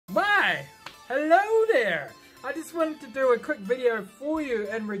Hello there! I just wanted to do a quick video for you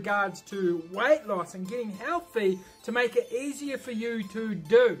in regards to weight loss and getting healthy to make it easier for you to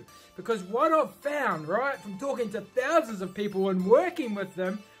do. Because what I've found, right, from talking to thousands of people and working with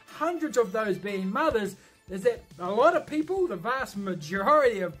them, hundreds of those being mothers, is that a lot of people, the vast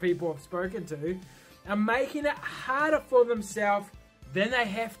majority of people I've spoken to, are making it harder for themselves than they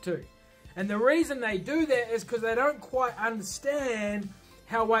have to. And the reason they do that is because they don't quite understand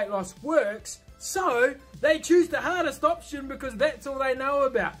how weight loss works, so they choose the hardest option because that's all they know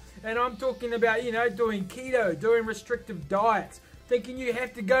about. And I'm talking about, you know, doing keto, doing restrictive diets, thinking you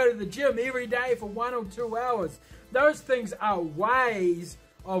have to go to the gym every day for 1 or 2 hours. Those things are ways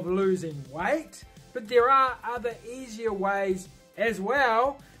of losing weight, but there are other easier ways as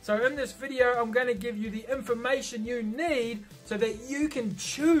well. So in this video, I'm going to give you the information you need so that you can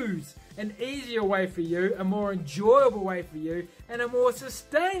choose an easier way for you, a more enjoyable way for you, and a more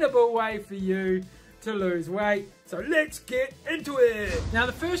sustainable way for you to lose weight. So let's get into it. Now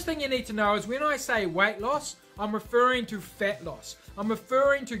the first thing you need to know is when I say weight loss, I'm referring to fat loss. I'm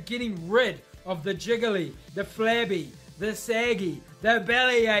referring to getting rid of the jiggly, the flabby, the saggy, the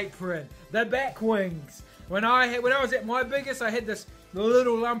belly apron, the back wings. When I was at my biggest, I had this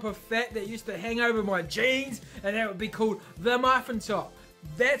little lump of fat that used to hang over my jeans, and that would be called the muffin top.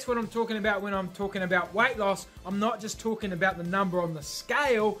 That's what I'm talking about when I'm talking about weight loss. I'm not just talking about the number on the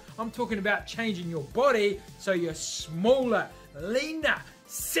scale. I'm talking about changing your body so you're smaller, leaner,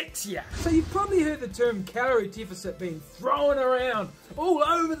 sexier. So you've probably heard the term calorie deficit being thrown around all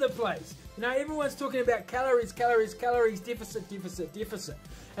over the place. You know, everyone's talking about calories, calories, calories, deficit, deficit, deficit.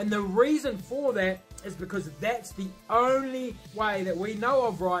 And the reason for that is because that's the only way that we know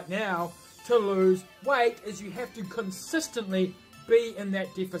of right now to lose weight, is you have to consistently be in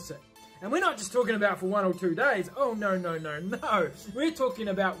that deficit. And we're not just talking about for 1 or 2 days. Oh no, no, no, no. We're talking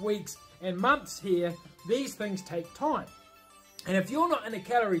about weeks and months here. These things take time. And if you're not in a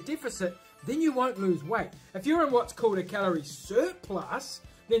calorie deficit, then you won't lose weight. If you're in what's called a calorie surplus,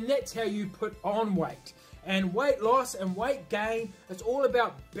 then that's how you put on weight. And weight loss and weight gain, it's all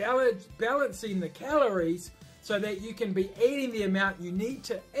about balancing the calories so that you can be eating the amount you need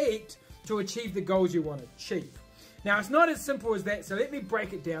to eat to achieve the goals you want to achieve. Now, it's not as simple as that, so let me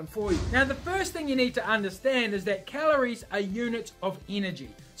break it down for you. Now, the first thing you need to understand is that calories are units of energy.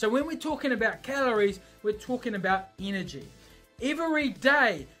 So when we're talking about calories, we're talking about energy. Every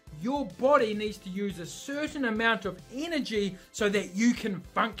day, your body needs to use a certain amount of energy so that you can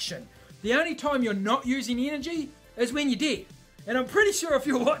function. The only time you're not using energy is when you're dead. And I'm pretty sure if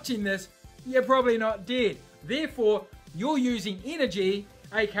you're watching this, you're probably not dead. Therefore, you're using energy,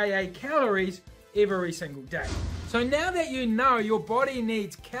 aka calories, every single day. So now that you know your body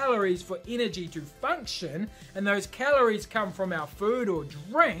needs calories for energy to function, and those calories come from our food or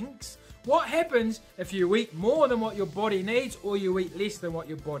drinks, what happens if you eat more than what your body needs or you eat less than what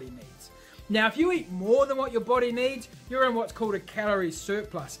your body needs? Now, if you eat more than what your body needs, you're in what's called a calorie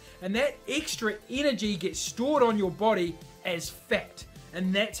surplus, and that extra energy gets stored on your body as fat,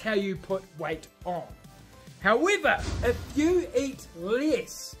 and that's how you put weight on. However, if you eat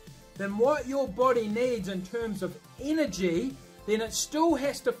less than what your body needs in terms of energy, then it still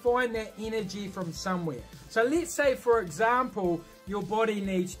has to find that energy from somewhere. So let's say, for example, your body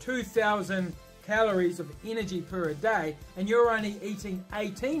needs 2,000 calories of energy per day, and you're only eating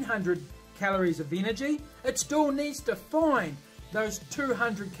 1,800 calories of energy. It still needs to find those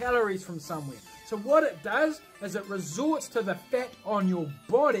 200 calories from somewhere. So what it does is it resorts to the fat on your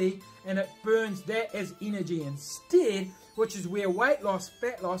body and it burns that as energy instead, which is where weight loss,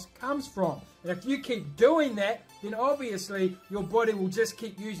 fat loss comes from. And if you keep doing that, then obviously your body will just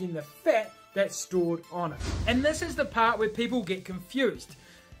keep using the fat that's stored on it. And this is the part where people get confused.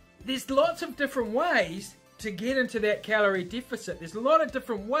 There's lots of different ways to get into that calorie deficit. There's a lot of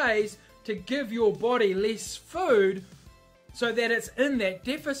different ways to give your body less food so that it's in that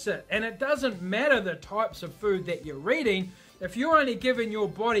deficit. And it doesn't matter the types of food that you're eating. If you're only giving your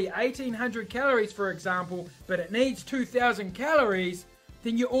body 1,800 calories, for example, but it needs 2,000 calories,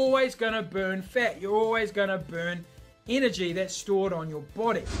 then you're always going to burn fat. You're always going to burn energy that's stored on your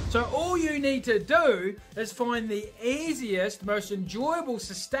body. So all you need to do is find the easiest, most enjoyable,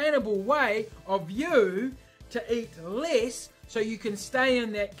 sustainable way of you to eat less so you can stay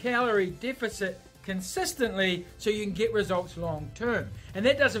in that calorie deficit consistently so you can get results long term. And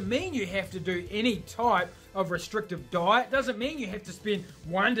that doesn't mean you have to do any type of restrictive diet. Doesn't mean you have to spend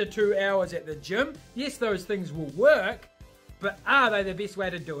 1 to 2 hours at the gym. Yes, those things will work, but are they the best way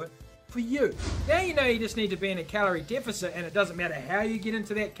to do it for you? Now you know you just need to be in a calorie deficit, and it doesn't matter how you get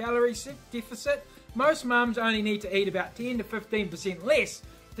into that calorie deficit. Most mums only need to eat about 10 to 15% less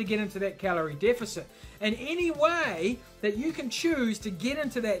to get into that calorie deficit. And any way that you can choose to get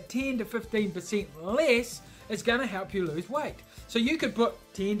into that 10 to 15% less is going to help you lose weight. So you could put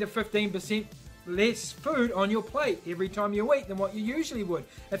 10 to 15% less food on your plate every time you eat than what you usually would.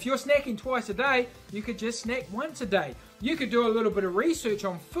 If you're snacking twice a day, you could just snack once a day. You could do a little bit of research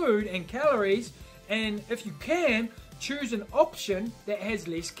on food and calories, and if you can, choose an option that has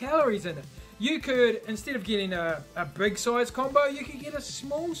less calories in it. You could, instead of getting a big size combo, you could get a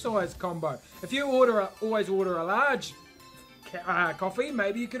small size combo. If you always order a large coffee,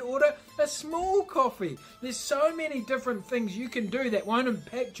 maybe you could order a small coffee. There's so many different things you can do that won't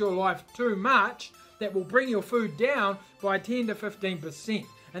impact your life too much, that will bring your food down by 10 to 15%.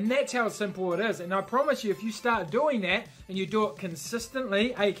 And that's how simple it is. And I promise you, if you start doing that and you do it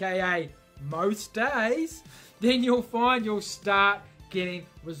consistently, aka most days, then you'll find you'll start getting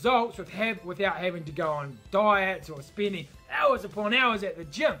results without having to go on diets or spending hours upon hours at the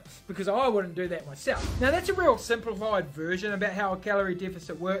gym, because I wouldn't do that myself. Now that's a real simplified version about how a calorie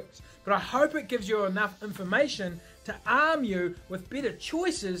deficit works, but I hope it gives you enough information to arm you with better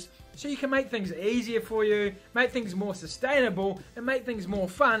choices so you can make things easier for you, make things more sustainable, and make things more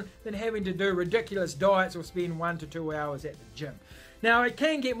fun than having to do ridiculous diets or spend 1 to 2 hours at the gym. Now, it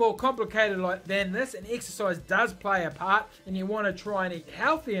can get more complicated than this, and exercise does play a part, and you want to try and eat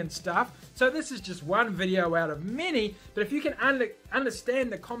healthy and stuff. So this is just one video out of many, but if you can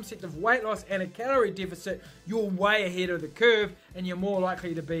understand the concept of weight loss and a calorie deficit, you're way ahead of the curve, and you're more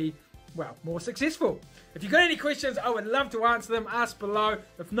likely to be, well, more successful. If you've got any questions, I would love to answer them. Ask below.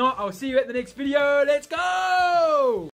 If not, I'll see you at the next video. Let's go!